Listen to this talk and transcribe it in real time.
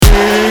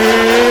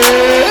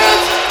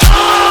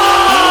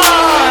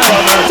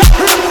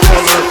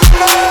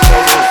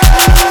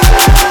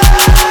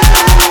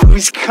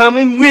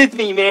coming with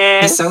me,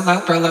 man. The Solo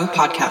Brolo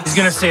Podcast. He's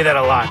gonna say that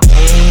a lot.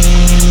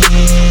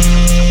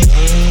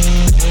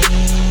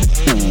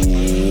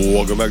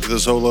 Welcome back to the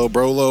Solo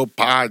Brolo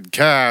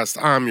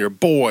Podcast. I'm your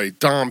boy,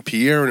 Dom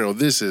Pierno.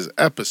 This is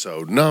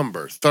episode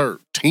number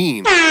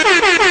 13. We're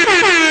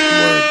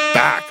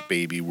back,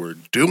 baby. We're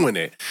doing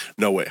it.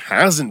 No, it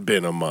hasn't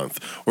been a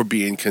month. We're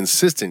being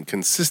consistent.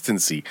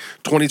 Consistency.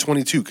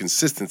 2022,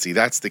 consistency.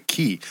 That's the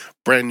key.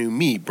 Brand new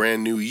me,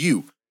 brand new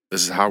you.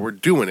 This is how we're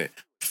doing it.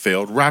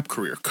 Failed rap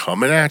career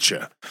coming at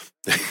you.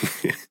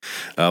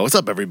 What's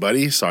up,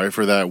 everybody? Sorry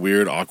for that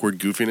weird, awkward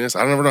goofiness.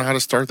 I don't ever know how to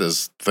start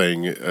this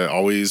thing. I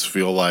always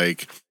feel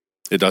like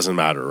it doesn't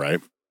matter,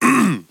 right?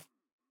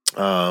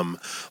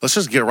 Let's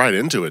just get right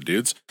into it,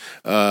 dudes.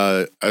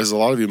 As a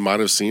lot of you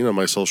might have seen on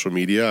my social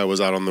media, I was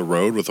out on the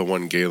road with the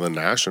one Galen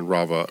Nash and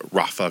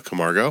Rafa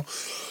Camargo.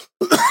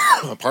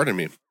 Pardon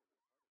me.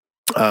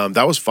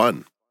 That was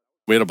fun.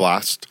 We had a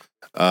blast.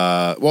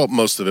 Well,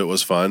 most of it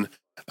was fun.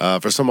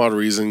 For some odd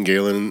reason,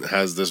 Galen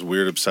has this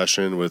weird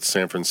obsession with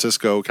San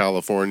Francisco,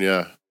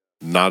 California.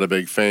 Not a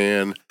big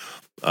fan.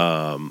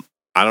 I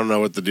don't know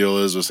what the deal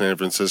is with San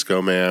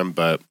Francisco, man,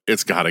 but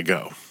it's got to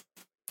go.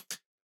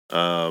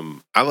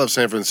 I love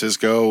San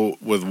Francisco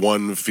with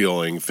one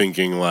feeling,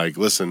 thinking like,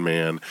 listen,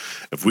 man,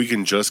 if we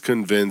can just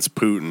convince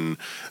Putin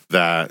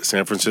that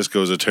San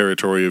Francisco is a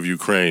territory of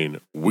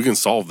Ukraine, we can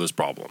solve this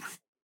problem.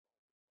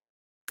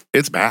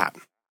 It's bad.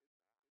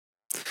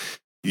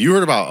 You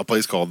heard about a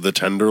place called the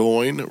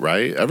Tenderloin,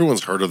 right?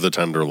 Everyone's heard of the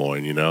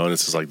Tenderloin, you know, and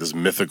it's just like this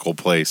mythical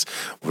place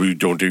where you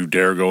don't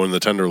dare go in the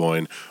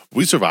Tenderloin.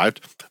 We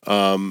survived.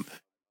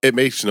 It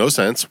makes no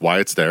sense why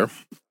it's there.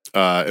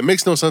 It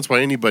makes no sense why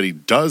anybody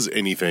does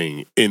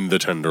anything in the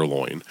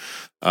Tenderloin.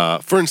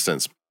 For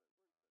instance,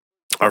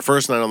 our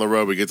first night on the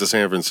road, we get to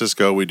San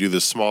Francisco. We do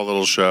this small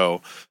little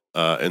show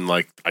in,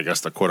 like, I guess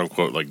the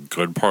quote-unquote, like,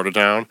 good part of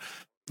town.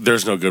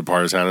 There's no good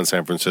part of town in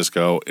San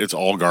Francisco. It's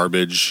all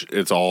garbage.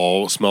 It's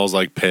all smells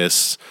like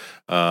piss.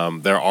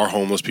 There are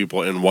homeless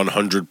people in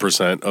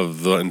 100%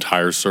 of the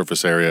entire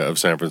surface area of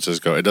San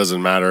Francisco. It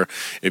doesn't matter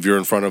if you're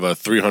in front of a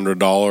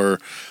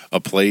 $300 a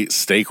plate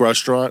steak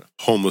restaurant.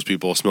 Homeless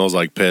people, smells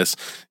like piss.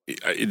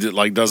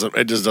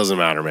 It just doesn't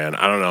matter, man.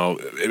 I don't know.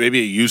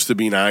 Maybe it used to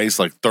be nice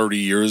like 30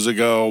 years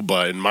ago,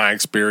 but in my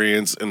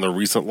experience, in the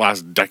recent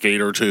last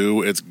decade or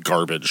two, it's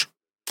garbage.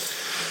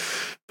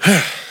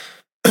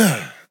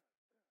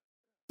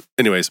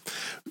 Anyways,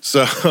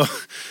 so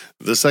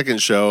the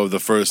second show of the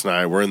first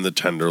night, we're in the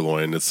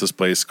Tenderloin. It's this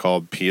place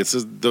called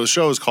the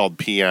show is called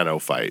Piano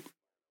Fight.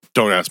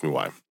 Don't ask me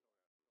why.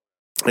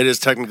 It is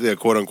technically a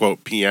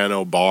quote-unquote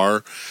piano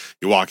bar.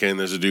 You walk in,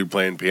 there's a dude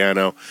playing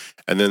piano,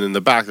 and then in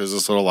the back, there's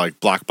this little like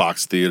black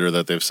box theater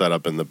that they've set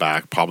up in the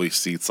back. Probably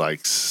seats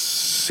like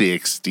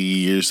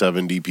 60 or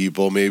 70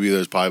 people. Maybe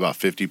there's probably about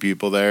 50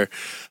 people there.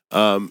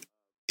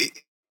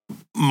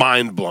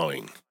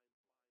 Mind-blowing.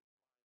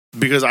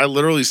 Because I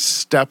literally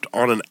stepped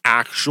on an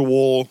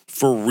actual,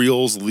 for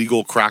reals,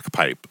 legal crack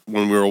pipe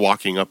when we were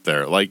walking up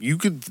there. Like, you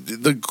could,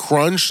 the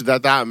crunch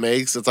that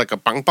makes, it's like a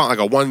pong pong, like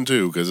a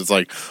 1-2, because it's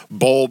like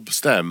bulb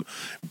stem.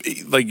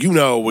 Like, you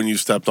know when you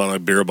stepped on a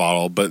beer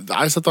bottle, but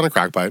I stepped on a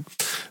crack pipe.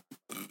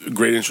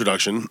 Great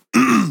introduction.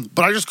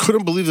 But I just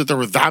couldn't believe that there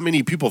were that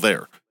many people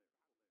there.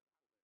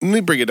 Let me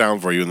break it down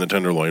for you in the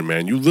Tenderloin,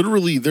 man. You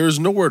literally, there's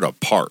nowhere to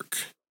park.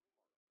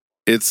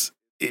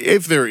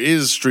 If there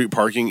is street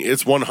parking,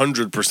 it's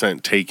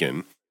 100%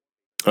 taken,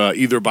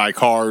 either by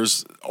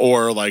cars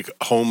or like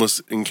homeless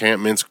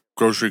encampments,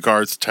 grocery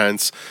carts,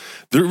 tents.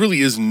 There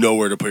really is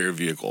nowhere to put your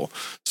vehicle.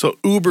 So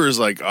Uber is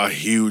like a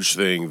huge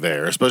thing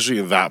there, especially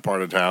in that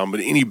part of town. But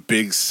any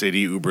big city,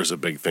 Uber is a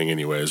big thing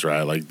anyways,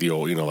 right? Like the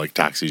old, like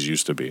taxis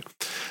used to be.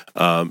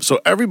 So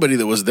everybody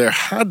that was there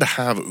had to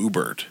have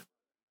Ubered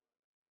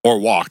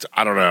or walked.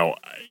 I don't know.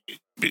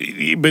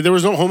 But there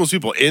was no homeless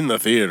people in the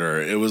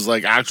theater. It was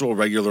like actual,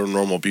 regular,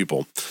 normal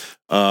people.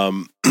 They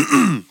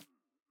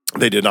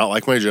did not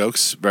like my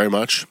jokes very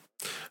much.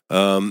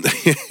 A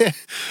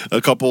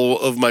couple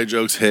of my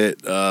jokes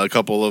hit. A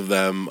couple of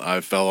them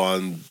I fell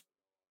on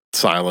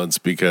silence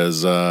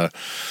because, that's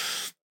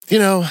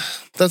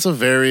a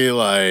very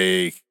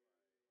like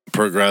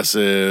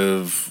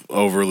progressive,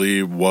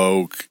 overly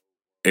woke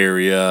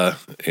area.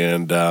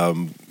 And,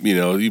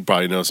 you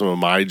probably know some of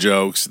my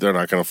jokes. They're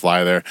not going to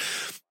fly there.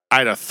 I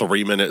had a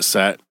 3-minute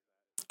set.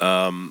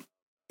 For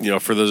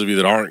those of you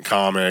that aren't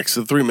comics,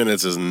 3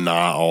 minutes is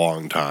not a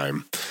long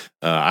time.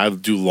 I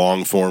do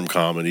long form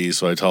comedy,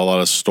 so I tell a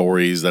lot of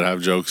stories that have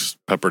jokes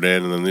peppered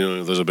in, and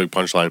then there's a big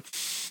punchline.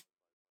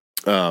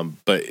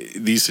 But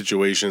these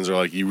situations are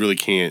like you really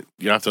can't.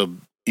 You have to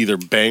either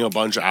bang a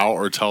bunch out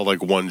or tell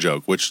like one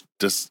joke, which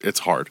just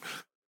it's hard.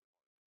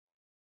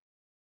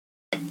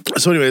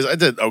 So, anyways, I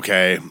did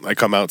okay. I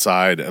come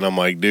outside and I'm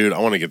like, dude, I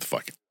want to get the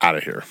fuck out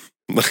of here.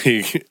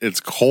 Like, it's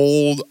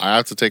cold. I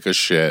have to take a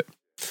shit.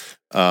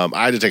 I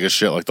had to take a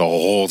shit like the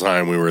whole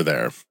time we were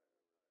there.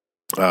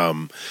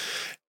 And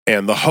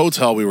the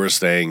hotel we were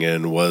staying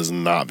in was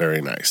not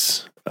very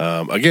nice.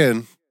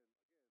 Again,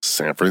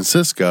 San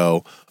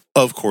Francisco,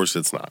 of course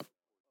it's not.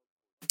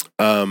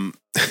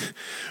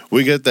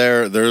 We get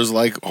there. There's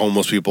like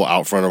homeless people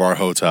out front of our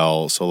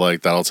hotel. So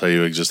like that'll tell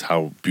you just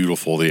how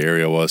beautiful the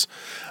area was.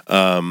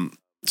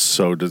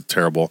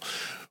 Terrible.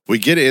 We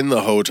get in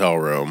the hotel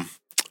room.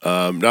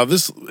 Now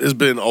this has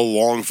been a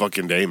long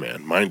fucking day,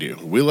 man. Mind you,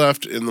 we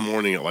left in the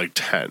morning at like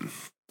 10.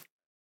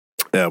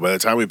 Yeah, by the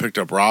time we picked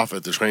up Rolf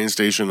at the train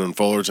station in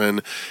Fullerton,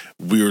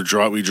 we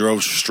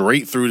drove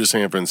straight through to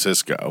San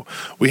Francisco.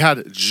 We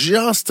had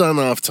just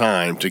enough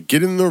time to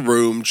get in the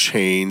room,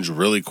 change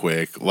really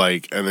quick,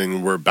 and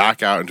then we're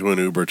back out into an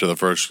Uber to the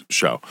first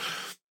show.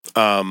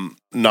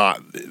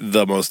 Not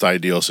the most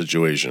ideal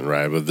situation,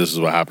 right? But this is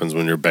what happens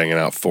when you're banging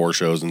out 4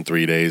 shows in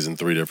 3 days in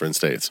 3 different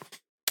states.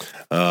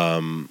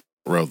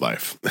 Road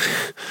life.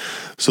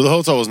 So the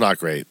hotel was not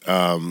great.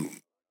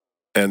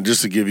 And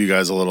just to give you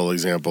guys a little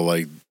example,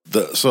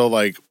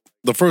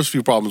 the first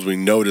few problems we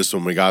noticed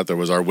when we got there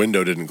was our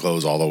window didn't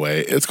close all the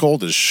way. It's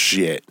cold as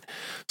shit.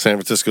 San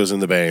Francisco's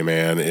in the Bay,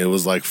 man. It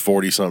was like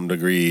 40-something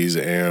degrees,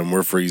 and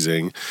we're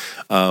freezing.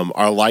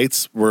 Our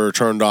lights were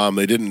turned on.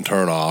 They didn't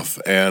turn off.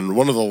 And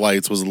one of the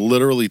lights was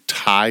literally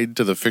tied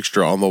to the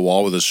fixture on the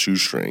wall with a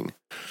shoestring.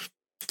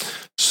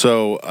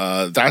 So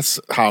that's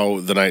how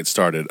the night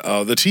started.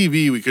 The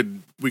TV, we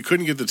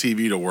couldn't get the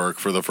TV to work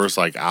for the first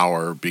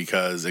hour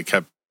because it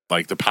kept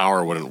the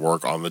power wouldn't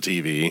work on the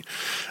TV.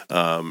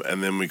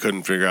 And then we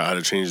couldn't figure out how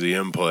to change the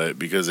input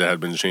because it had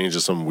been changed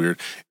to some weird.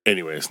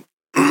 Anyways,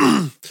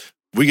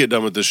 we get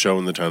done with this show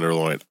in the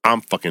Tenderloin.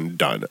 I'm fucking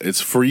done.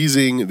 It's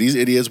freezing. These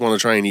idiots want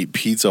to try and eat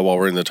pizza while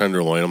we're in the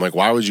Tenderloin. I'm like,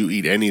 why would you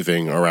eat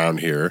anything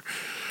around here?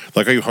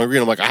 Are you hungry?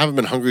 And I'm like, I haven't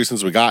been hungry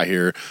since we got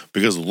here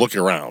because look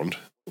around.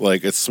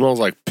 It smells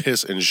like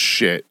piss and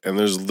shit. And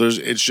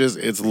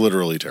it's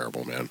literally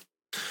terrible, man.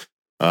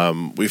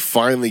 We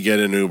finally get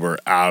an Uber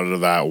out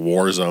of that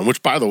war zone,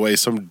 which, by the way,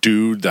 some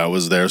dude that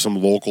was there,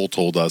 some local,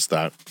 told us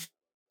that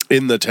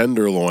in the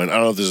Tenderloin, I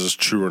don't know if this is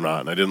true or not,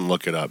 and I didn't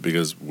look it up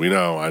because we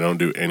know I don't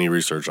do any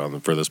research on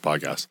them for this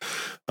podcast.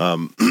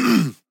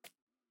 I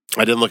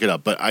didn't look it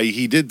up, but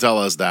he did tell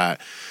us that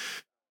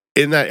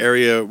in that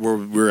area where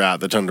we're at,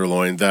 the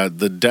Tenderloin, that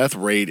the death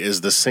rate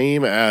is the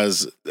same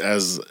as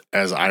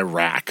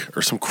Iraq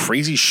or some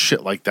crazy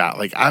shit like that.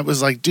 I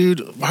was like,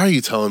 dude, why are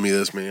you telling me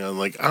this, man?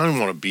 I don't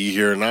want to be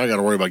here. Now I got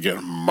to worry about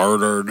getting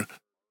murdered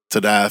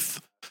to death.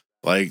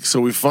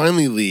 So we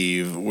finally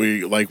leave.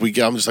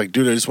 I'm just like,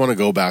 dude, I just want to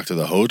go back to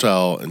the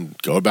hotel and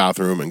go to the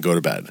bathroom and go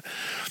to bed.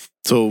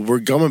 So we're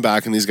coming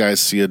back, and these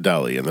guys see a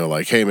deli, and they're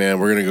like, hey, man,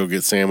 we're going to go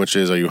get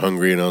sandwiches. Are you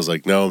hungry? And I was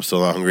like, no, I'm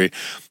still not hungry.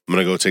 I'm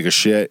going to go take a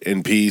shit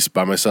in peace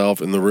by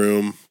myself in the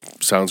room.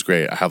 Sounds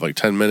great. I have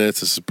 10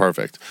 minutes. This is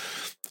perfect.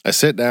 I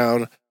sit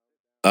down.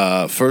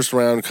 First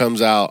round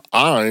comes out.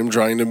 I'm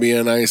trying to be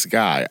a nice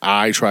guy.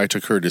 I try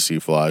to courtesy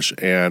flush,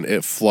 and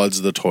it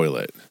floods the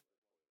toilet.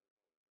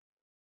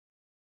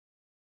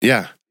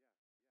 Yeah.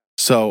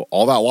 So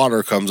all that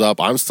water comes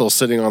up. I'm still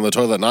sitting on the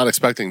toilet, not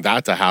expecting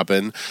that to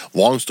happen.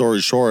 Long story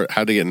short,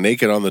 had to get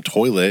naked on the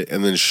toilet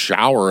and then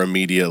shower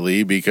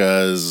immediately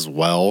because,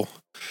 well,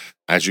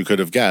 as you could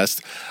have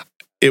guessed,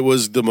 it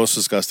was the most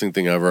disgusting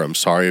thing ever. I'm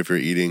sorry if you're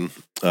eating.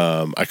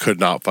 I could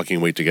not fucking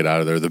wait to get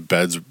out of there. The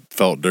beds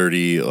felt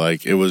dirty.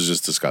 It was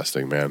just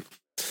disgusting, man.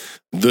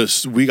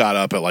 We got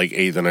up at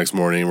 8 the next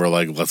morning. We're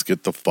like, let's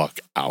get the fuck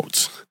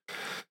out.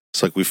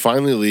 It's we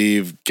finally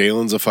leave.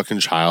 Galen's a fucking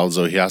child,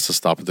 so he has to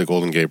stop at the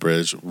Golden Gate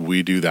Bridge.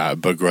 We do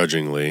that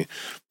begrudgingly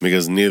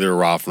because neither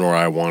Rolf nor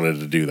I wanted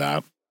to do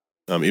that.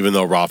 Even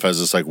though Rolf has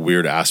this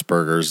weird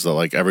Asperger's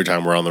that every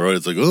time we're on the road,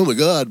 it's oh my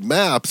God,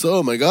 maps.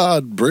 Oh my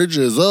God,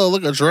 bridges. Oh,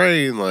 look, a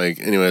train.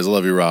 Anyways, I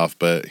love you, Rolf,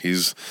 but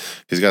he's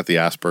got the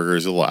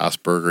Asperger's, a little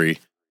Aspergery.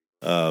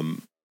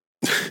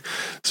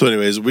 So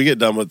anyways, we get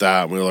done with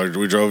that.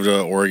 We drove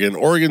to Oregon.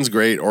 Oregon's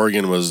great.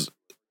 Oregon's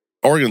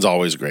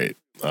always great.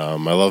 I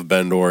love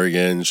Bend,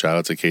 Oregon. Shout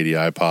out to Katie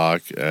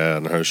IPOC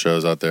and her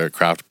shows out there at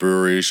Craft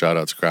Brewery. Shout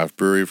out to Craft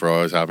Brewery for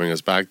always having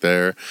us back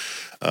there.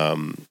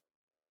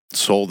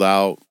 Sold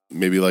out,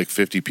 maybe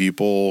 50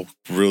 people.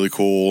 Really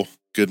cool.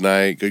 Good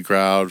night, good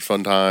crowd,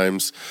 fun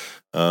times.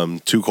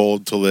 Too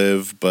cold to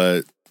live,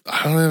 but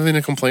I don't have anything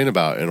to complain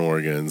about in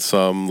Oregon.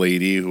 Some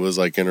lady who was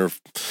in her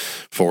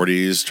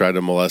 40s tried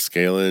to molest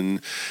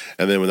Galen,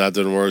 and then when that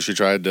didn't work, she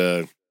tried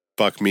to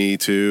fuck me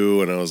too,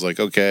 and I was like,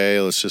 okay,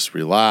 let's just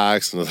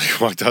relax. And I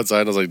walked outside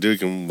and I was like,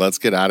 dude, let's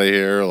get out of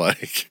here.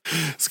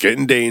 It's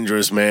getting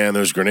dangerous, man.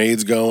 There's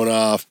grenades going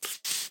off.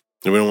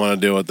 And we don't want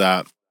to deal with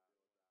that.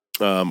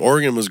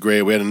 Oregon was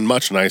great. We had a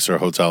much nicer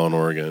hotel in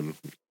Oregon.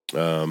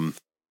 So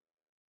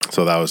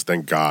that was,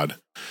 thank God.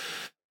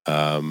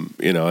 And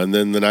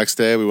then the next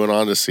day we went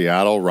on to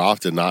Seattle. Rolf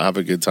did not have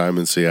a good time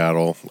in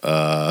Seattle.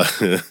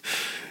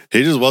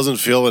 He just wasn't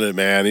feeling it,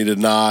 man. He did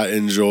not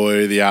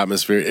enjoy the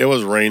atmosphere. It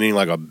was raining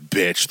like a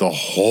bitch the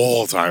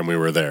whole time we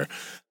were there.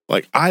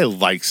 I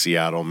like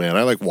Seattle, man.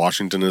 I like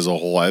Washington as a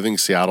whole. I think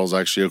Seattle's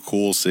actually a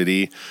cool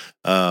city.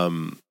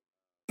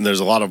 There's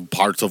a lot of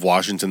parts of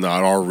Washington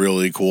that are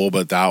really cool,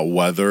 but that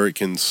weather, it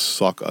can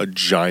suck a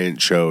giant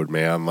chode,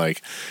 man.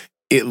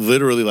 It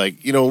literally,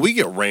 we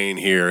get rain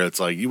here. It's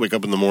you wake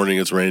up in the morning,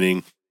 it's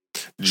raining.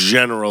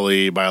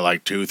 generally by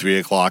like 2-3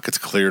 o'clock it's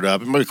cleared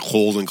up. It might be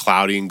cold and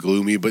cloudy and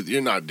gloomy, but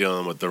you're not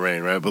dealing with the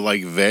rain, right? But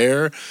like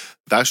there,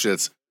 that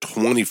shit's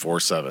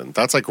 24/7.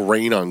 That's like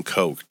rain on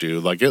coke,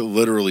 dude. Like it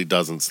literally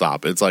doesn't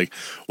stop. It's like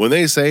when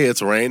they say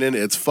it's raining,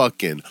 it's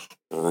fucking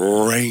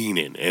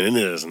raining, and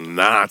it is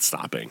not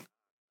stopping.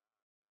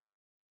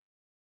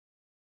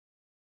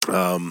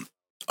 I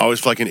always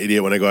feel like an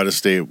idiot when I go out of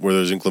state where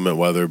there's inclement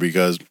weather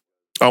because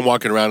I'm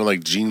walking around in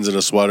like jeans and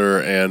a sweater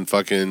and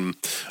fucking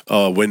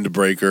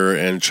windbreaker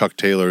and Chuck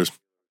Taylors,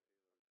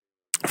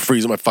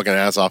 freezing my fucking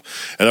ass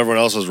off, and everyone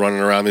else is running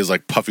around these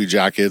like puffy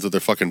jackets with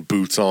their fucking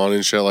boots on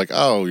and shit. Like,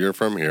 oh, you're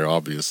from here,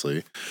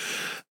 obviously.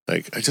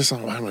 Like, I just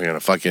don't know, why am I gonna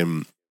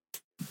fucking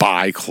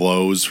buy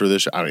clothes for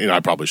this? I mean,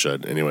 I probably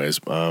should. Anyways,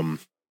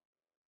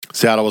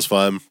 Seattle was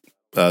fun.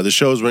 The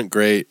shows went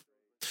great.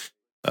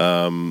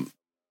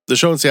 The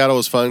show in Seattle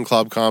was fun.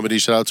 Club Comedy.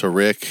 Shout out to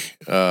Rick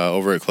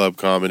over at Club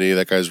Comedy.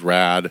 That guy's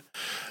rad.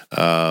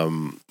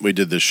 We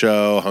did the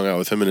show, hung out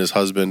with him and his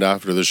husband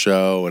after the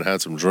show, and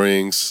had some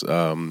drinks.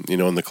 In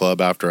the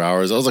club after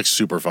hours. That was like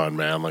super fun,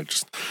 man. Like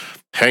just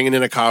hanging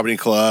in a comedy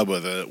club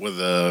with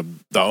the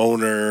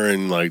owner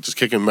and like just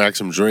kicking back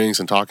some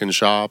drinks and talking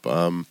shop.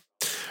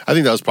 I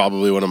think that was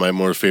probably one of my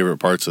more favorite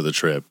parts of the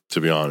trip,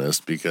 to be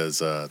honest, because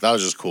that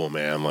was just cool,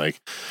 man. Like.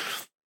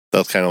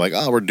 That's kind of like,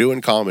 oh, we're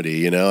doing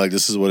comedy, like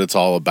this is what it's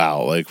all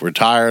about. Like we're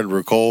tired,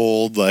 we're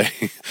cold, like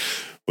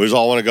we just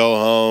all want to go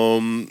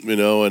home,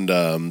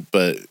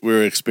 but we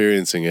were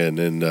experiencing it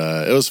and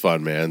it was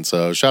fun, man.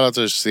 So shout out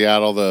to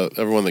Seattle,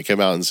 everyone that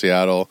came out in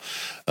Seattle.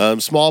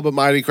 Small but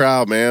mighty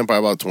crowd, man,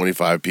 probably about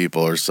 25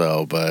 people or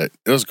so, but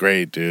it was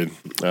great, dude.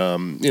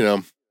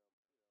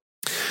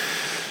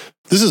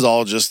 This is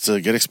all just to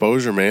get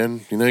exposure,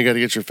 man. You got to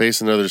get your face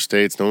in other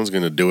states. No one's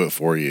going to do it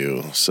for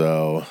you.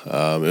 So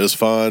it was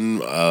fun,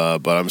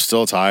 but I'm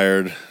still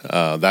tired.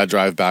 That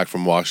drive back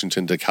from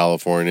Washington to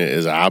California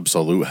is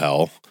absolute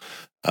hell.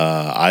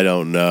 I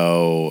don't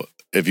know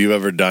if you've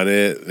ever done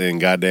it, then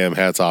goddamn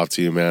hats off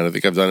to you, man. I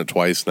think I've done it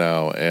twice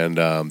now, and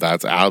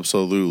that's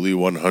absolutely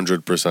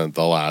 100%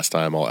 the last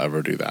time I'll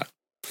ever do that.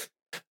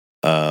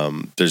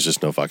 There's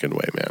just no fucking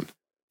way, man.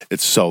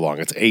 It's so long.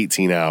 It's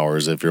 18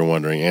 hours, if you're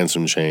wondering, and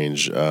some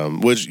change,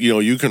 which,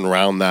 you can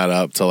round that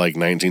up to like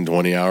 19,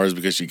 20 hours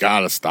because you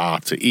got to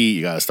stop to eat.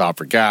 You got to stop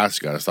for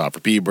gas. You got to stop for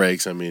pee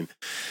breaks. I mean,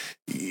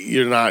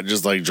 you're not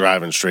just like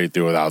driving straight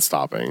through without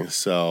stopping.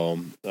 So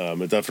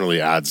it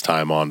definitely adds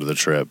time onto the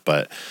trip.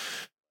 But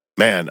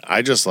man,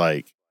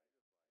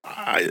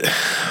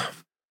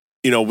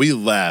 we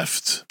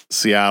left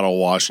Seattle,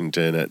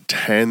 Washington at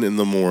 10 in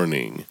the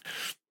morning.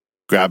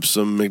 Grabbed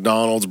some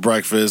McDonald's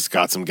breakfast,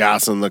 got some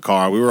gas in the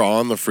car. We were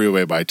on the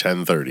freeway by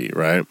 10:30,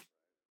 right?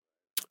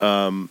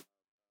 And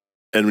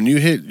when you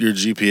hit your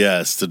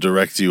GPS to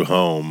direct you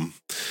home,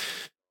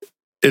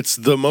 it's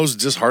the most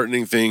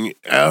disheartening thing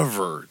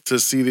ever to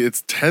see that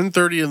it's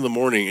 10:30 in the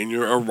morning and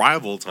your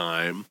arrival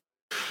time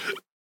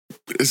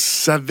is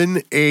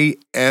 7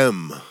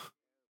 a.m.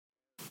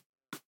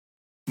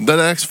 the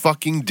next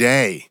fucking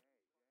day.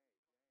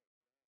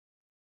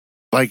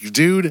 Like,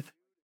 dude,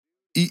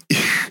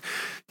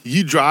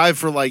 you drive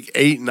for like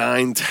 8,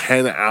 9,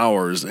 10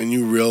 hours and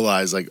you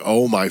realize like,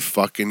 oh my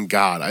fucking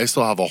God, I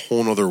still have a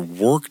whole nother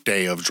work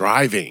day of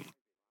driving.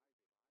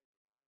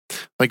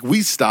 Like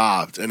we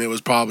stopped and it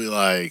was probably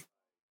like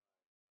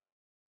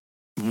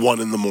 1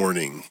 in the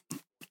morning.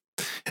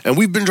 And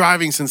we've been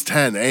driving since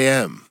 10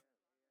 a.m.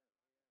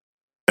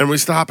 And we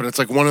stop and it's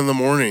like 1 in the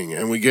morning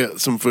and we get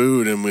some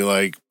food and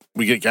we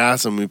get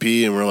gas and we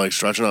pee and we're like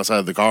stretching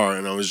outside the car.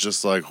 And I was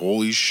just like,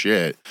 holy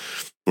shit,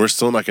 we're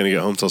still not going to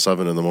get home till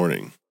 7 in the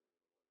morning.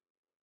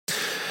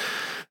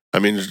 I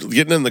mean,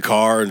 getting in the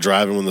car and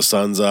driving when the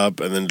sun's up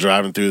and then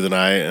driving through the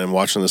night and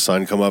watching the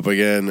sun come up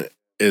again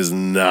is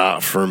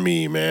not for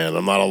me, man.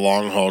 I'm not a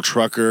long haul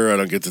trucker. I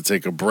don't get to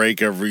take a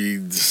break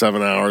every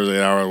 7 hours,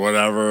 8 hours,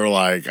 whatever.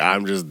 Like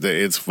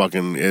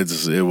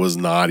it was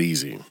not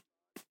easy.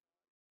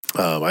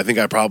 I think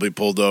I probably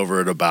pulled over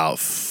at about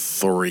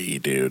 3,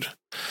 dude.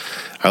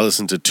 I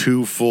listened to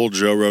 2 full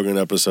Joe Rogan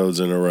episodes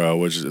in a row,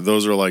 which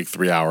those are like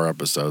 3-hour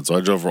episodes. So I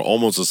drove for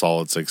almost a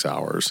solid 6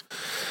 hours.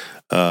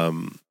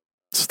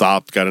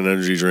 Stopped, got an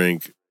energy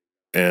drink,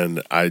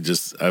 and I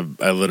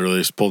literally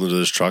just pulled into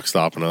this truck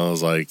stop and I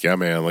was like, yeah,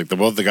 man, like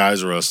both the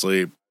guys were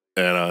asleep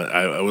and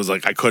I was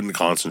like, I couldn't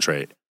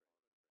concentrate.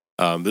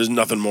 There's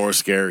nothing more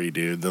scary,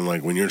 dude, than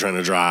like when you're trying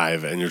to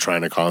drive and you're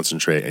trying to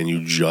concentrate and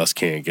you just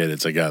can't get it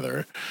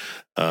together.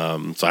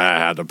 So I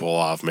had to pull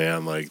off,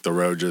 man. Like the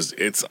road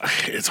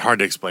it's hard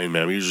to explain,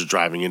 man. You're just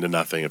driving into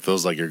nothing. It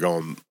feels like you're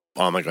going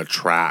on like a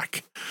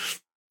track.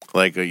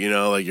 Like, like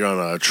you're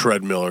on a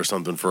treadmill or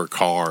something for a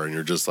car and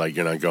you're just like,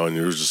 you're not going,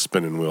 you're just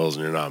spinning wheels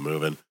and you're not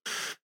moving.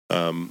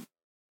 But,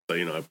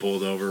 I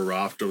pulled over,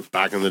 Ralph was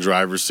back in the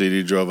driver's seat.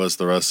 He drove us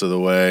the rest of the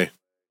way.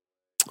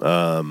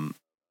 I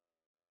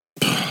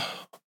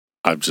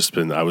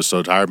was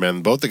so tired,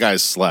 man. Both the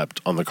guys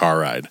slept on the car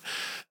ride,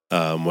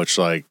 which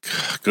like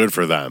good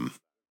for them,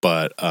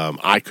 but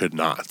I could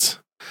not.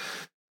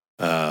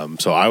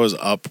 So I was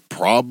up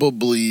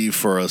probably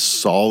for a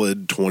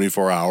solid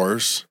 24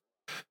 hours.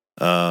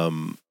 I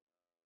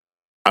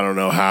don't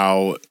know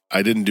how.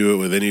 I didn't do it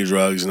with any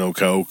drugs, no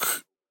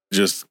coke,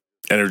 just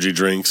energy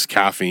drinks,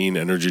 caffeine,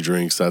 energy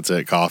drinks. That's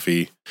it.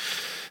 Coffee.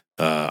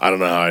 I don't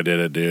know how I did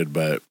it, dude,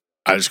 but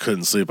I just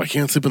couldn't sleep. I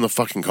can't sleep in the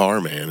fucking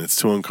car, man. It's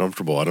too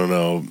uncomfortable. I don't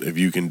know if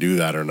you can do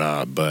that or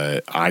not,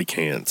 but I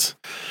can't.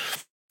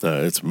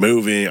 It's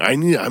moving.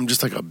 I'm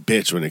just like a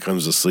bitch when it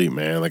comes to sleep,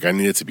 man. Like I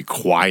need it to be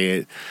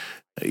quiet.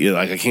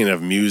 Like I can't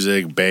have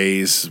music,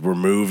 bass, we're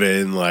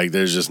moving. Like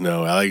there's just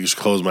no. I just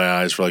closed my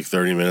eyes for like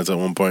 30 minutes at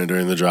one point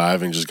during the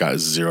drive and just got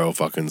zero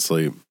fucking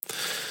sleep.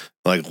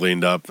 Like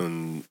leaned up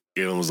and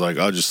Galen was like,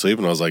 "Oh, just sleep,"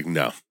 and I was like,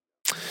 "No."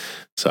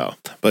 So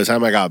by the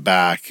time I got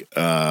back,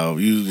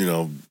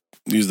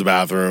 used the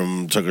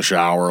bathroom, took a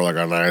shower, like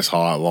a nice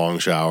hot long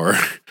shower,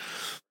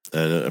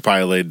 and I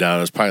probably laid down.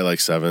 It was probably like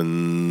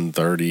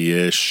 7:30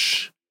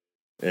 ish,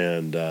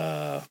 and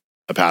I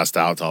passed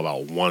out till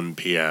about 1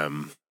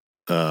 p.m.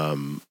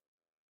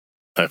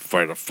 I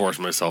tried to force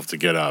myself to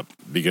get up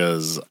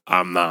because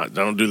I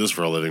don't do this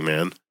for a living,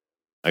 man.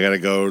 I gotta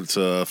go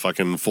to a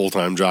fucking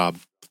full-time job.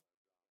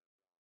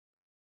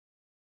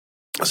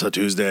 So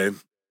Tuesday,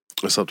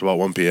 I slept about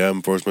 1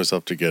 p.m., forced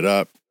myself to get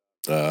up,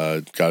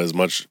 got as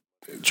much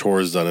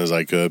chores done as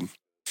I could,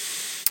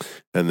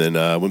 and then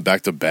went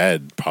back to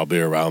bed probably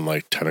around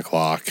like 10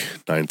 o'clock,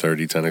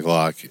 9:30, 10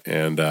 o'clock,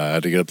 and I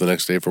had to get up the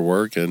next day for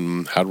work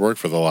and had work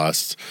for the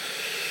last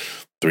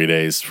 3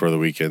 days for the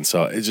weekend.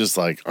 So it's just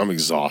like, I'm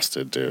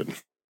exhausted, dude.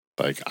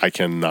 Like I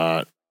don't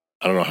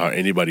know how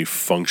anybody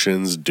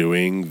functions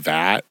doing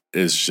that.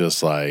 It's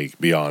just like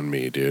beyond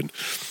me, dude.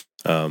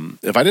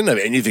 If I didn't have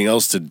anything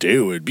else to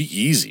do, it'd be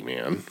easy,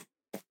 man.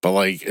 But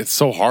like, it's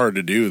so hard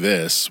to do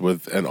this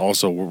and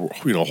also,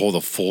 hold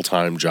a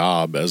full-time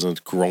job as a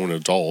grown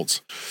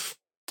adult.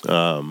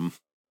 I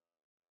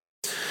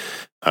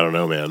don't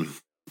know, man.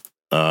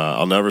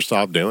 I'll never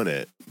stop doing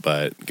it,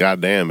 but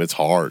goddamn, it's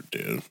hard,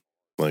 dude.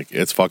 Like,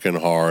 it's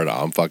fucking hard.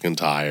 I'm fucking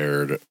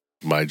tired.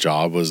 My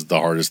job was the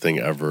hardest thing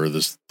ever.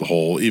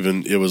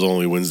 Even it was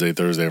only Wednesday,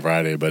 Thursday,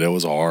 Friday, but it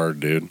was hard,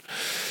 dude.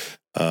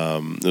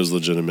 It was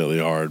legitimately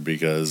hard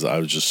because I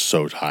was just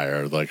so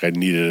tired. Like, I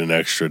needed an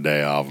extra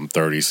day off. I'm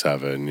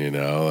 37,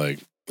 like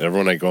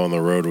everyone I go on the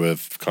road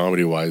with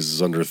comedy-wise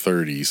is under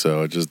 30,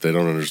 so they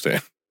don't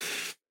understand.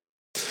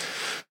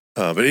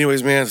 But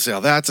anyways, man, to say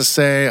all that to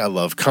say, I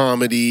love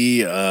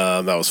comedy.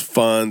 That was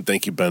fun.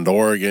 Thank you, Bend,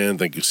 Oregon.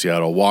 Thank you,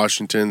 Seattle,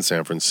 Washington,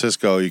 San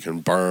Francisco. You can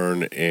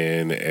burn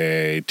in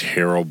a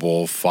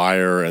terrible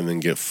fire and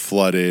then get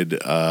flooded.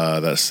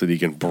 That city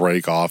can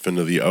break off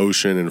into the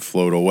ocean and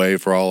float away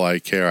for all I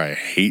care. I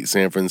hate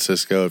San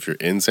Francisco. If you're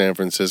in San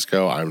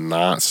Francisco, I'm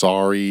not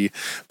sorry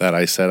that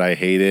I said I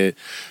hate it.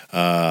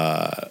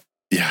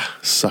 Yeah,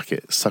 suck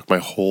it. Suck my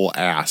whole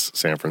ass,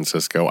 San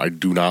Francisco. I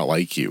do not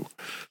like you.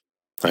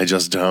 I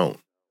just don't.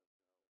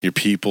 Your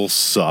people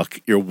suck.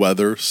 Your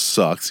weather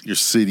sucks. Your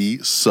city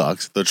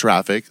sucks. The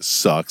traffic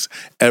sucks.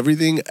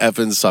 Everything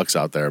effing sucks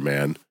out there,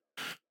 man.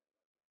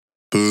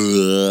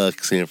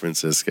 Fuck San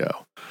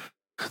Francisco.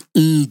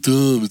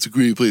 Dumb. It's a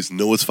great place.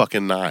 No, it's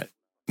fucking not.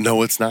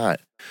 No, it's not.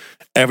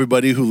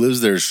 Everybody who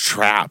lives there is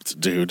trapped,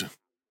 dude.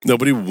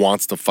 Nobody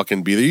wants to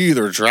fucking be there. You're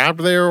either trapped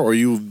there or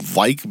you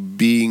like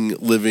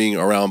living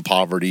around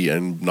poverty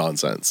and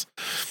nonsense.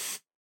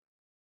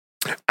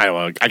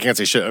 I can't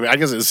say shit. I mean, I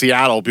guess in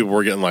Seattle, people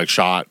were getting like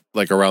shot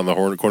like around the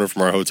corner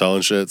from our hotel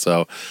and shit.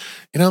 So,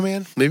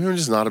 man, maybe I'm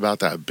just not about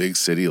that big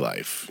city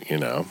life,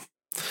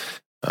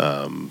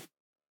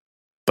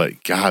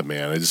 But God,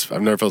 man,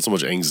 I've never felt so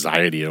much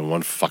anxiety in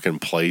one fucking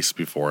place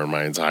before in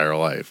my entire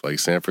life. Like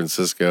San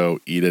Francisco,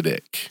 eat a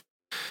dick.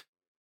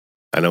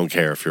 I don't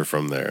care if you're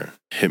from there.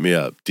 Hit me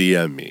up.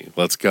 DM me.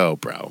 Let's go,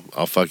 bro.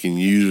 I'll fucking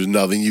use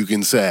nothing you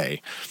can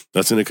say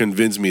that's going to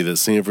convince me that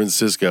San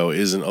Francisco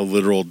isn't a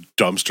literal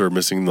dumpster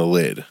missing the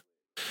lid.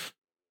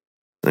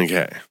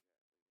 Okay.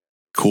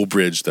 Cool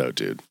bridge, though,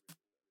 dude.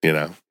 You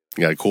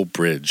got a cool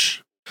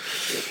bridge.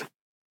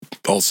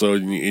 Also,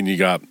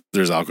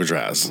 there's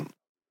Alcatraz.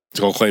 Its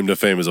whole claim to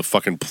fame is a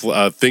fucking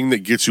thing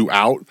that gets you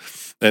out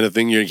and a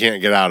thing you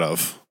can't get out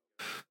of.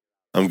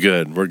 I'm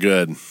good. We're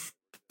good.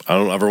 I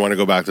don't ever want to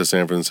go back to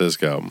San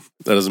Francisco.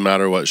 That doesn't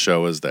matter what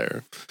show is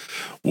there.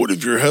 What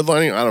if you're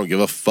headlining? I don't give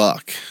a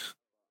fuck.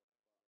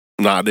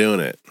 I'm not doing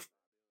it.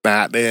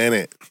 Not doing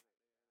it.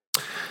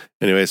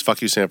 Anyways,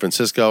 fuck you, San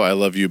Francisco. I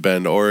love you,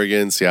 Bend,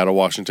 Oregon. Seattle,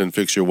 Washington,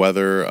 fix your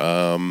weather.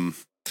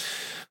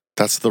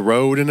 That's the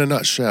road in a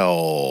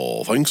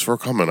nutshell. Thanks for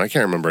coming. I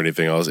can't remember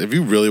anything else. If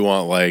you really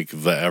want like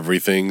the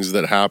everythings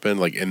that happened,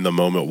 like in the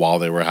moment while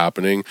they were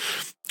happening,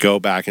 go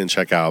back and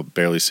check out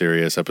Barely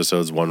Serious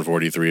episodes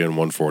 143 and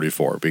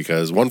 144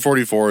 because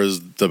 144 is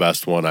the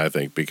best one, I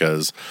think,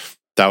 because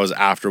that was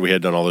after we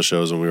had done all the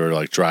shows and we were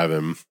like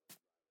driving.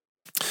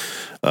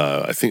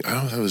 I think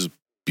that was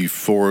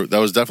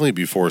definitely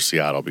before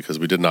Seattle, because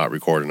we did not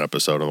record an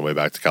episode on the way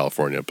back to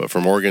California. But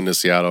from Oregon to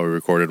Seattle, we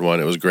recorded one.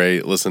 It was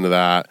great. Listen to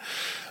that.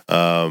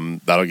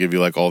 That'll give you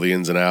like all the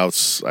ins and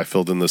outs. I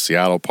filled in the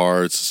Seattle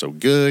parts. So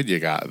good. You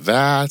got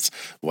that.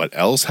 What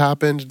else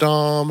happened,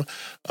 Dom?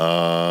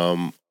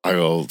 I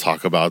will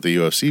talk about the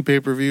UFC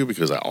pay-per-view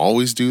because I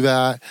always do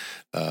that.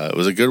 It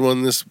was a good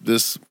one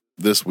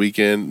this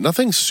weekend.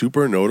 Nothing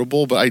super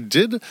notable, but I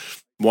did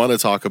want to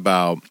talk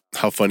about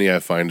how funny I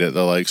find it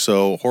that, like,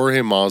 so Jorge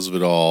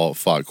Masvidal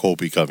fought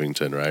Colby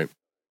Covington, right?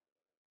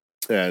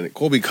 And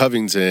Colby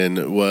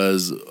Covington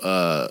was he's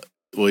a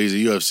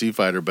UFC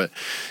fighter, but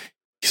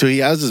so he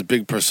has this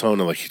big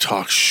persona, like he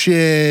talks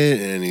shit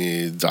and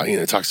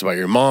he talks about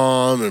your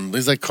mom, and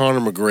he's like Conor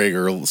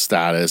McGregor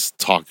status,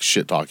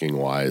 shit talking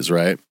wise,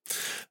 right?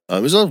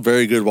 He's a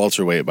very good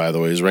welterweight, by the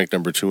way. He's ranked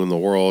number 2 in the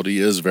world. He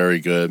is very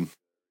good.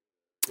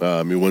 He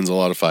wins a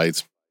lot of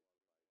fights.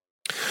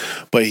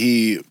 But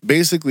he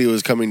basically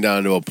was coming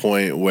down to a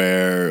point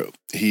where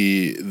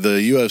the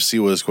UFC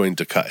was going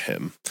to cut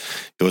him.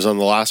 It was on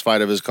the last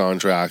fight of his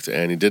contract,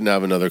 and he didn't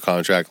have another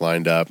contract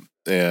lined up.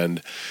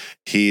 And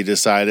he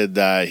decided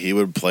that he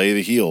would play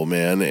the heel,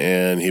 man,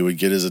 and he would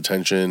get his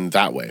attention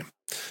that way.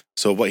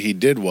 So what he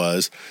did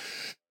was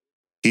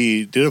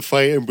he did a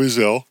fight in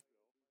Brazil.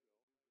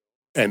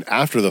 And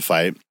after the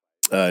fight,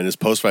 in his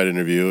post-fight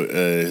interview,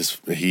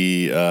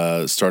 he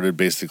started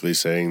basically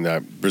saying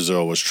that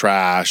Brazil was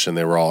trash and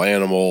they were all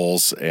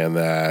animals and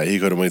that he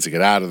couldn't wait to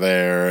get out of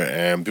there.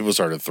 And people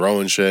started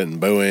throwing shit and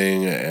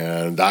booing,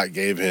 and that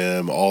gave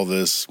him all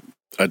this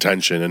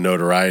attention and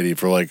notoriety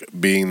for like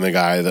being the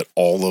guy that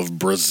all of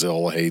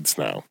Brazil hates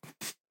now.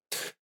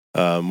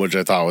 Which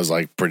I thought was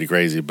like pretty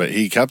crazy, but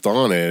he kept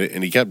on it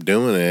and he kept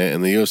doing it,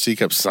 and the UFC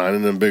kept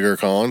signing him bigger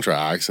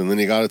contracts, and then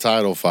he got a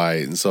title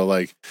fight. And so,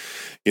 like,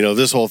 you know,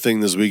 this whole thing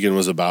this weekend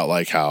was about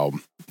like how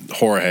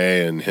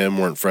Jorge and him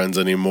weren't friends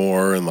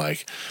anymore, and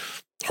like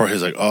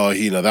Jorge's like, oh,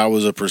 that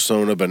was a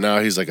persona, but now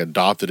he's like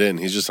adopted it and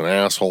he's just an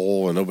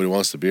asshole and nobody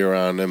wants to be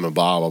around him and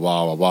blah blah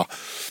blah blah blah.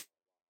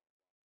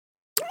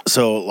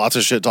 So lots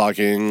of shit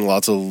talking,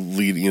 lots of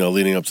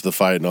leading up to the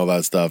fight and all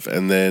that stuff.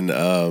 And then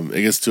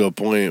it gets to a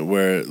point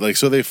where, like,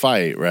 so they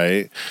fight,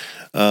 right?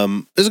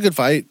 It's a good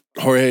fight.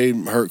 Jorge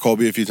hurt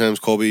Colby a few times.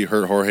 Colby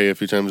hurt Jorge a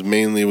few times.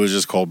 Mainly it was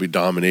just Colby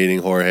dominating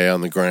Jorge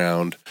on the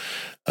ground,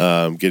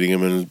 getting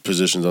him in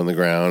positions on the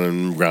ground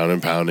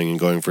and pounding and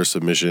going for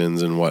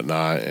submissions and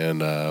whatnot.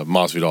 And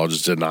Masvidal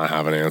just did not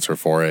have an answer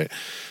for it.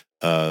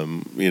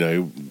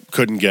 He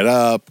couldn't get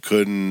up,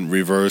 couldn't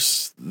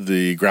reverse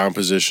the ground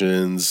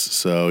positions.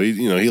 So,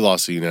 he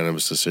lost the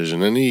unanimous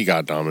decision and he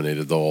got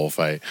dominated the whole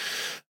fight.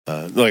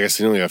 Like I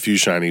said, only a few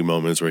shining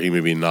moments where he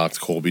maybe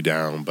knocked Colby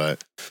down,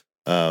 but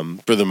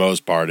for the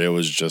most part, it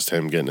was just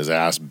him getting his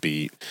ass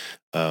beat.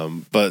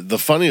 But the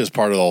funniest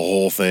part of the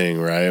whole thing,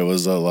 right,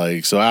 was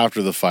that, so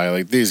after the fight,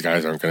 like, these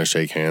guys aren't going to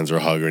shake hands or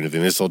hug or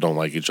anything. They still don't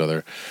like each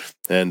other.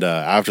 And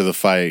after the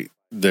fight,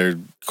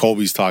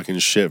 Colby's talking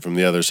shit from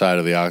the other side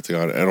of the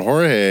octagon, and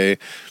Jorge,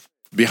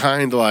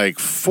 behind like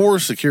 4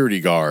 security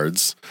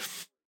guards,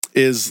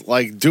 is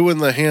like doing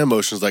the hand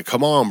motions, like,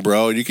 "Come on,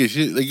 bro!" And you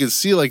can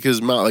see like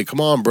his mouth, like,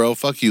 "Come on, bro,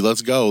 fuck you,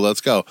 let's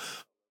go,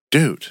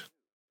 dude.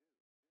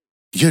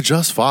 You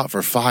just fought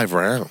for 5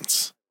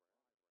 rounds.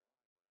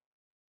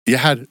 You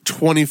had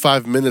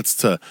 25 minutes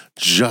to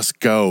just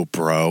go,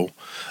 bro.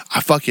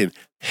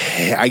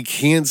 I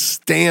can't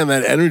stand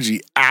that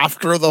energy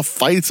after the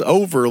fight's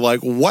over.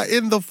 Like, what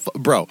in the...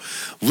 Bro,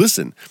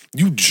 listen,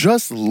 you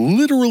just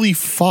literally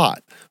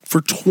fought for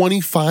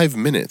 25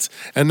 minutes.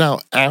 And now,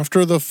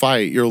 after the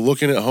fight, you're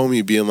looking at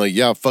homie being like,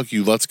 yeah, fuck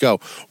you, let's go.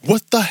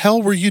 What the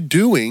hell were you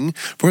doing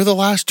for the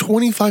last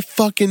 25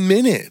 fucking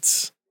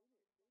minutes?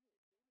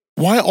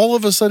 Why all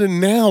of a sudden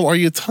now are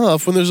you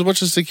tough when there's a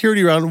bunch of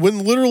security around,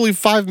 when literally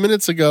 5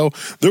 minutes ago,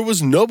 there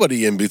was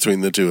nobody in between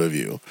the two of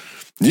you?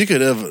 You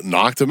could have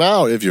knocked him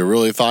out if you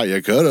really thought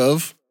you could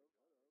have.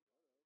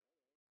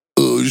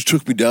 Oh, you just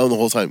took me down the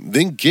whole time.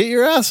 Then get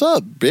your ass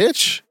up,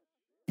 bitch.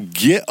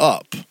 Get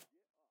up.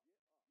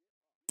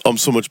 I'm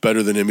so much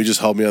better than him. He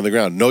just held me on the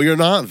ground. No, you're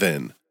not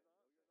then.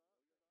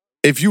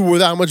 If you were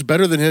that much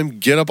better than him,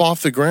 get up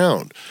off the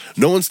ground.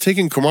 No one's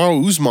taking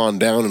Kamaru Usman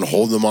down and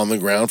holding him on the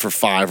ground for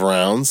 5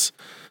 rounds.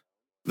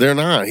 They're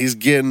not. He's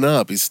getting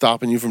up. He's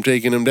stopping you from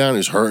taking him down.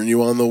 He's hurting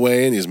you on the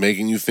way, and he's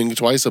making you think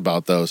twice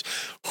about those.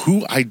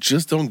 I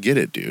just don't get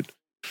it, dude.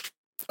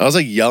 I was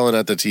like yelling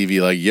at the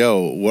TV, like, yo,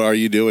 what are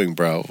you doing,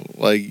 bro?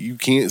 Like, you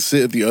can't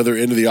sit at the other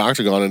end of the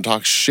octagon and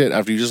talk shit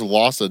after you just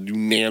lost a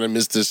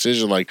unanimous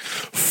decision, like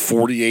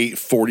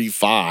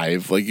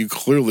 48-45. Like, you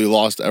clearly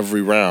lost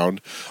every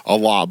round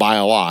by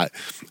a lot.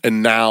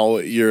 And now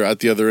you're at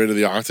the other end of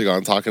the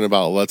octagon talking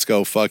about, let's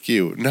go, fuck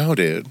you. No,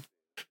 dude.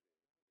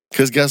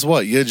 Because guess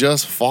what? You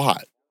just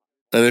fought.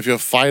 And if you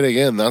fight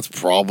again, that's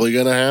probably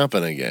going to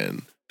happen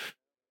again.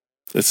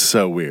 It's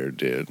so weird,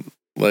 dude.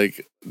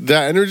 Like,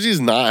 that energy is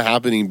not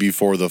happening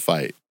before the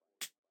fight.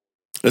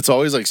 It's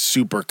always like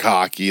super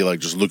cocky, like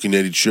just looking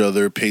at each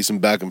other, pacing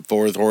back and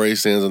forth. Jorge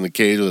stands on the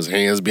cage with his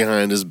hands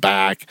behind his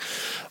back,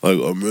 like,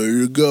 I'm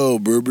ready to go,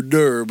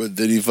 burr. But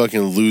then he fucking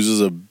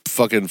loses a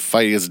fucking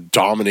fight, gets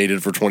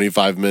dominated for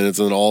 25 minutes,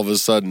 and then all of a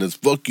sudden it's,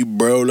 fuck you,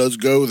 bro, let's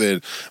go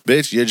then.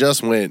 Bitch, you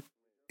just went.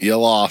 You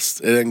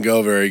lost. It didn't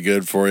go very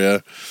good for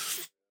you.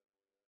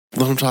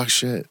 Let him talk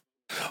shit.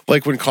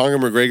 Like when Conor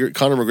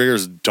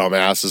McGregor's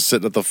dumbass is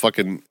sitting at the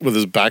fucking, with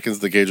his back into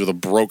the cage with a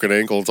broken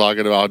ankle,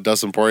 talking about how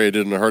Dustin Poirier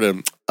didn't hurt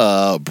him.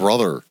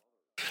 Brother,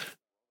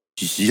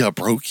 you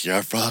broke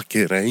your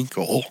fucking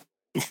ankle.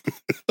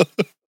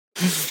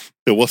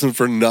 It wasn't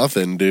for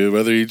nothing, dude.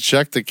 Whether you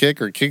checked the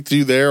kick or kicked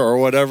you there or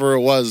whatever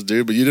it was,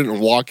 dude. But you didn't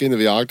walk into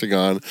the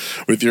octagon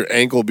with your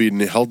ankle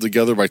being held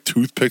together by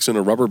toothpicks and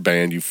a rubber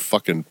band, you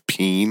fucking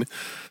peen.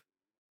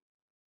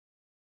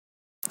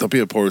 Don't be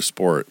a poor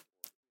sport.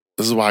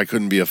 This is why I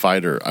couldn't be a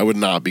fighter. I would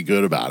not be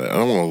good about it. I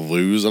don't want to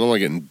lose. I don't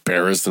want to get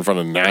embarrassed in front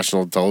of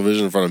national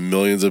television, in front of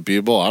millions of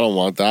people. I don't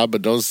want that.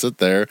 But don't sit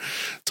there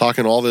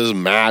talking all this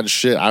mad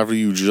shit after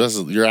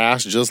your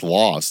ass just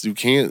lost. You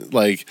can't,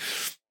 like,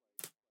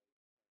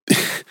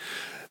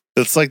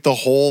 it's like the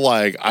whole,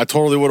 like, I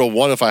totally would have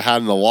won if I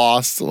hadn't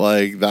lost.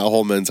 Like, that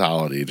whole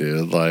mentality,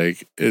 dude.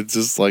 Like, it's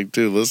just like,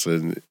 dude,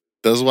 listen.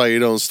 That's why you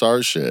don't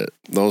start shit.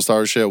 Don't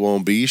start shit,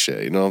 won't be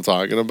shit. You know what I'm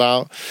talking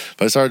about? If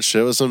I start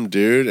shit with some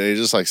dude and he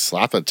just like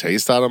slap the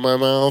taste out of my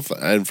mouth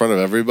in front of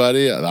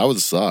everybody, that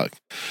would suck.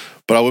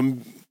 But I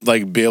wouldn't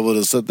like be able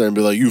to sit there and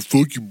be like, you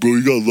fuck you, bro,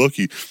 you got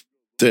lucky.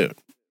 Dude.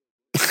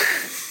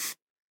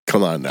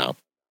 Come on now.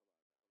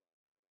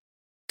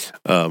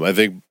 I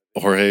think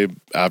Jorge,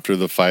 after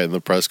the fight in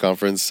the press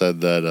conference,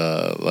 said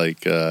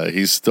that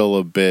he's still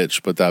a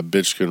bitch, but that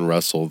bitch can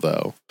wrestle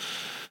though.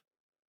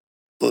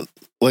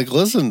 Like,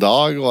 listen,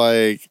 dog,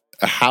 like,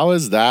 how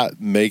does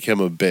that make him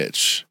a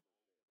bitch?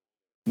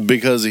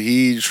 Because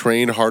he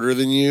trained harder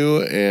than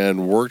you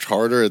and worked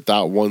harder at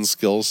that one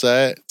skill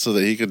set so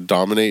that he could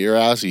dominate your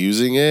ass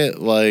using it?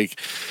 Like,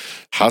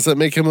 how's that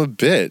make him a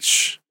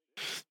bitch?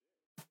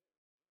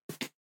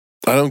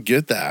 I don't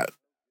get that.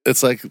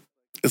 It's like,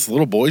 it's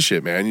little boy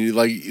shit, man. You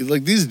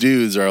like these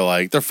dudes are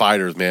like, they're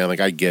fighters, man. Like,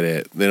 I get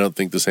it. They don't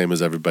think the same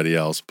as everybody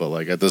else. But,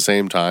 like, at the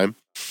same time,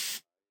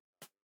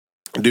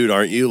 dude,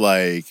 aren't you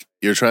like,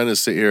 you're trying to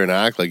sit here and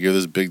act like you're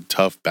this big,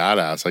 tough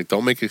badass. Like,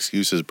 don't make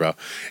excuses, bro.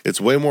 It's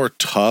way more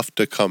tough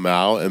to come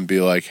out and be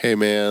like, hey,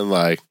 man,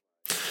 like,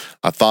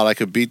 I thought I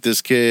could beat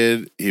this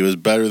kid. He was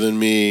better than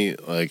me.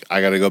 Like,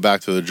 I got to go back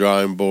to the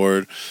drawing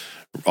board.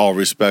 All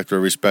respect where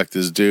respect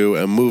is due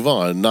and move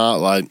on. Not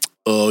like,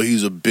 oh,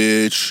 he's a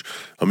bitch.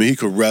 I mean, he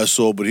could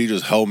wrestle, but he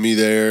just held me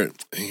there.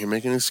 You're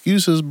making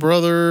excuses,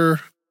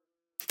 brother.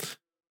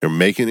 You're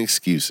making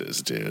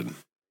excuses, dude.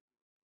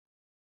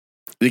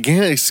 You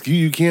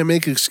can't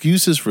make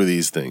excuses for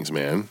these things,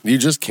 man. You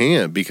just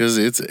can't, because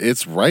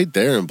it's right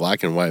there in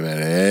black and white,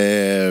 man.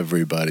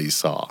 Everybody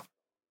saw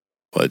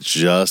what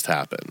just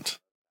happened.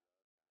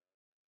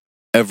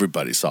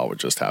 Everybody saw what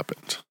just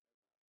happened.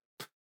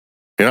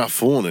 You're not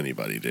fooling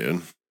anybody,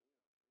 dude.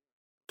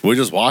 We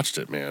just watched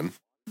it, man.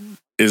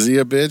 Is he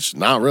a bitch?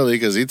 Not really,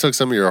 because he took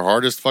some of your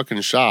hardest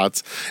fucking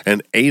shots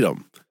and ate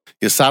them.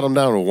 You sat him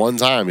down one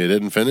time. You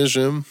didn't finish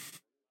him.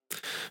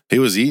 He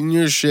was eating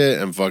your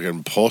shit and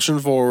fucking pushing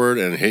forward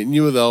and hitting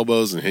you with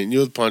elbows and hitting you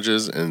with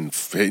punches and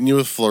hitting you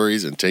with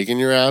flurries and taking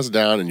your ass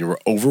down, and you were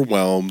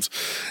overwhelmed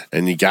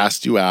and he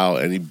gassed you out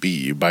and he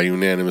beat you by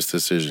unanimous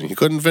decision. He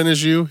couldn't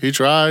finish you. He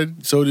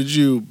tried. So did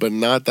you, but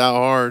not that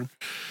hard.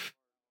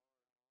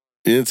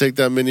 You didn't take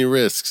that many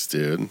risks,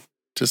 dude.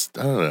 Just,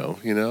 I don't know,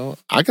 you know?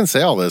 I can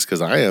say all this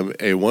because I am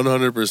a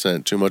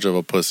 100% too much of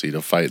a pussy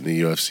to fight in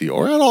the UFC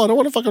or at all. I don't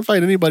want to fucking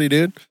fight anybody,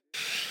 dude.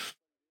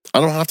 I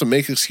don't have to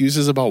make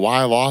excuses about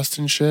why I lost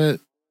and shit.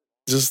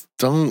 Just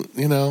don't,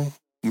 you know,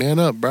 man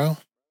up, bro.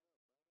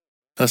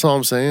 That's all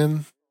I'm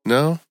saying.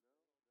 No?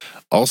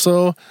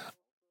 Also,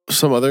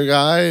 some other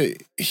guy,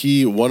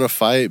 he won a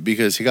fight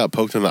because he got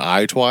poked in the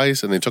eye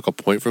twice and they took a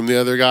point from the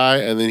other guy,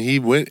 and then he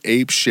went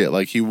ape shit.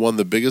 Like, he won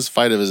the biggest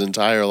fight of his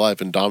entire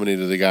life and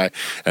dominated the guy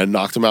and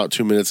knocked him out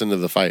 2 minutes into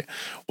the fight.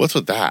 What's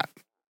with that?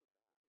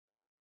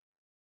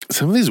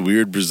 Some of these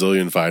weird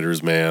Brazilian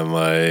fighters, man,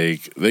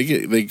 like,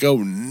 they go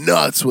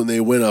nuts when they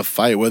win a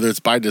fight, whether it's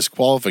by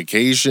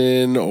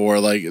disqualification or,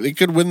 like, they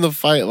could win the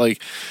fight.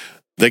 Like,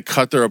 they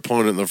cut their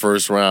opponent in the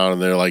first round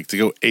and they're like, to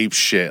go ape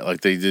shit.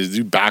 Like, they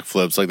do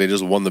backflips like they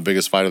just won the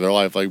biggest fight of their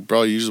life. Like,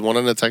 bro, you just won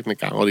on a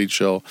technicality,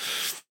 chill.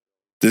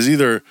 There's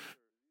either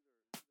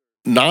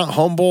not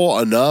humble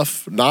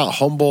enough, not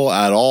humble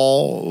at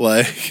all.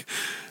 Like,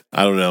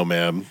 I don't know,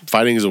 man.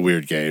 Fighting is a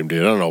weird game,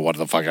 dude. I don't know what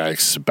the fuck I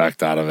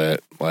expect out of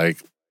it.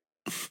 Like,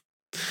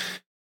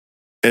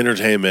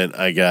 entertainment,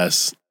 I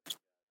guess.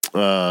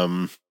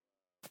 Yeah,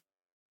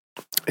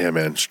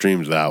 man,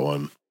 streamed that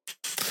one.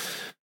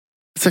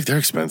 It's like, they're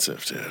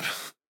expensive, dude.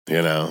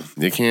 You know,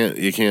 you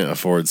can't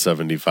afford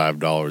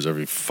 $75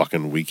 every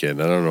fucking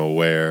weekend. I don't know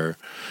where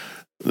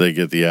they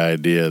get the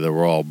idea that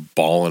we're all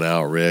balling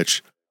out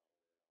rich.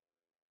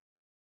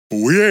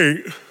 We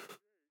ain't.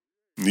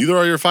 Neither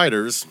are your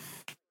fighters.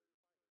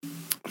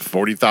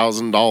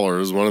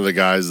 $40,000. One of the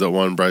guys that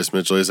won, Bryce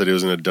Mitchell, he said he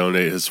was going to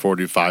donate his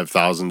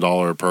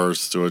 $45,000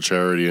 purse to a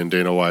charity, and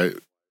Dana White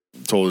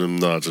told him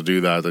not to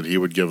do that he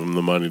would give him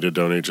the money to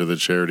donate to the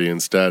charity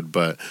instead.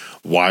 But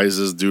why is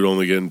this dude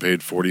only getting paid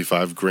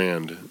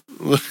 $45,000?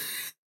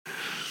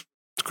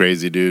 It's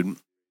crazy, dude.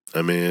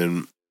 I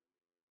mean,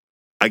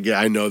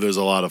 I know there's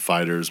a lot of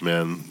fighters,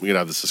 man. We can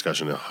have this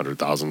discussion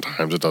 100,000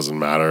 times. It doesn't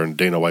matter. And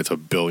Dana White's a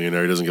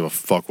billionaire. He doesn't give a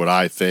fuck what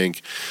I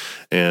think.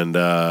 And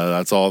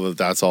that's all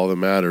that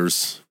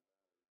matters.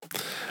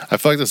 I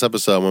feel like this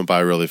episode went by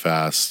really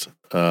fast.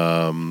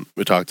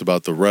 We talked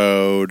about the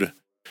road.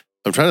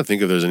 I'm trying to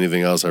think if there's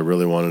anything else I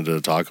really wanted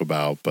to talk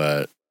about,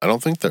 but I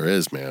don't think there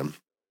is, man.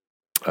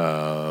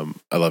 I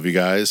love you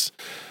guys.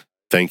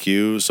 Thank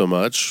you so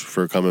much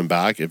for coming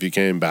back. If you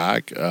came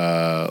back,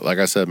 like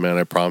I said, man,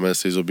 I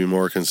promise these will be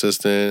more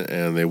consistent,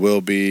 and they will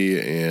be.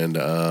 And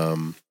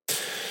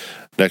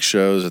next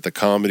show's at the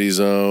Comedy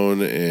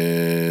Zone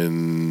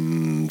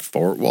in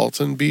Fort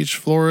Walton Beach,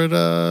 Florida.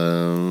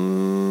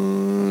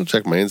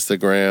 Check my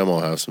Instagram.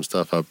 I'll have some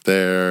stuff up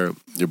there.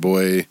 Your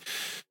boy,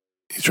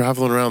 he's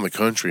traveling around the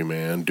country,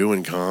 man,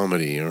 doing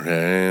comedy,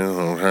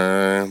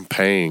 okay?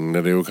 Paying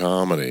to do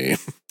comedy.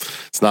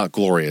 It's not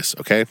glorious,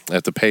 okay? I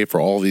have to pay for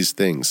all these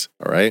things,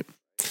 all right?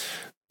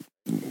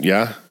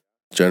 Yeah,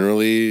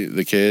 generally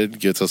the kid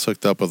gets us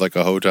hooked up with like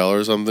a hotel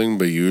or something,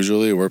 but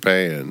usually we're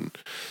paying.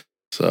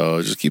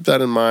 So just keep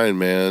that in mind,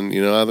 man.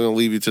 You know, I'm going to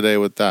leave you today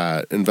with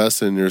that.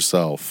 Invest in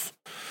yourself.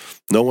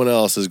 No one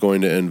else is going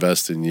to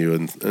invest in you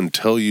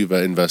until you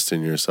invest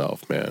in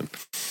yourself, man.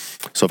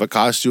 So if it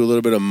costs you a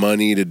little bit of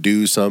money to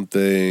do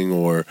something,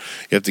 or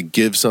you have to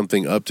give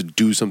something up to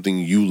do something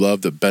you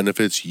love that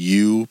benefits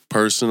you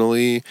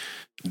personally,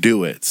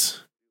 do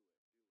it.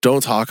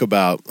 Don't talk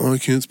about, I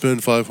can't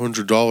spend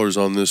 $500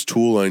 on this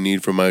tool I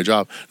need for my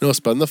job. No,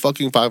 spend the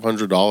fucking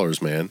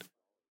 $500, man.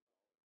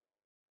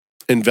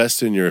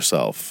 Invest in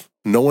yourself.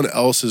 No one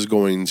else is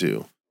going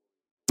to.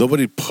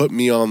 Nobody put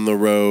me on the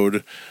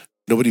road.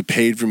 Nobody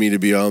paid for me to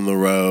be on the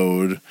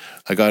road.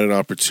 I got an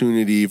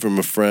opportunity from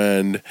a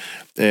friend,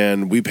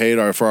 and we paid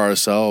for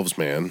ourselves,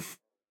 man.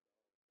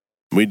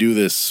 We do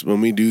this,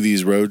 when we do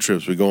these road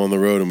trips, we go on the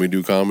road and we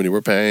do comedy,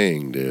 we're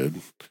paying, dude.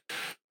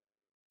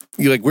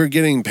 We're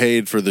getting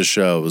paid for the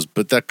shows,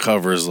 but that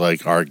covers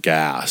like our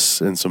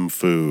gas and some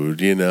food,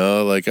 you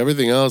know? Like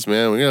everything else,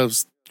 man, we gotta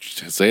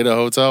stay at a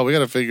hotel. We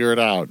gotta figure it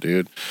out,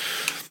 dude.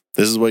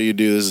 This is what you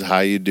do. This is how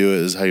you do it.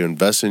 This is how you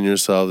invest in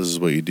yourself. This is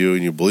what you do,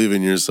 and you believe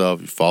in yourself.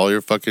 You follow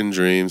your fucking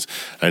dreams.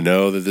 I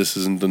know that this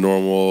isn't the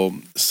normal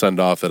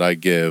send-off that I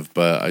give,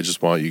 but I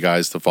just want you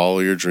guys to follow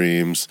your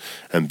dreams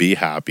and be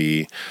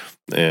happy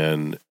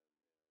and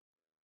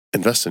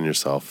invest in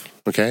yourself,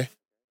 okay?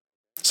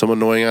 Some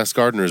annoying-ass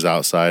gardeners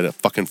outside at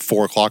fucking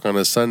 4 o'clock on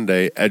a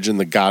Sunday edging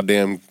the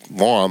goddamn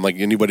lawn like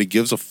anybody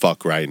gives a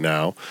fuck right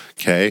now,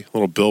 okay?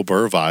 Little Bill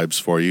Burr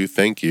vibes for you.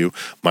 Thank you.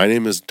 My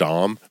name is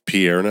Dom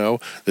Pierno.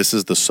 This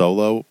is the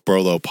Solo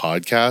Brolo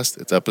Podcast.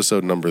 It's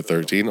episode number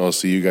 13. I'll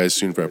see you guys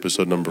soon for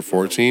episode number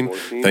 14.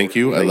 Thank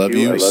you. I love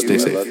you. Stay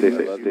safe.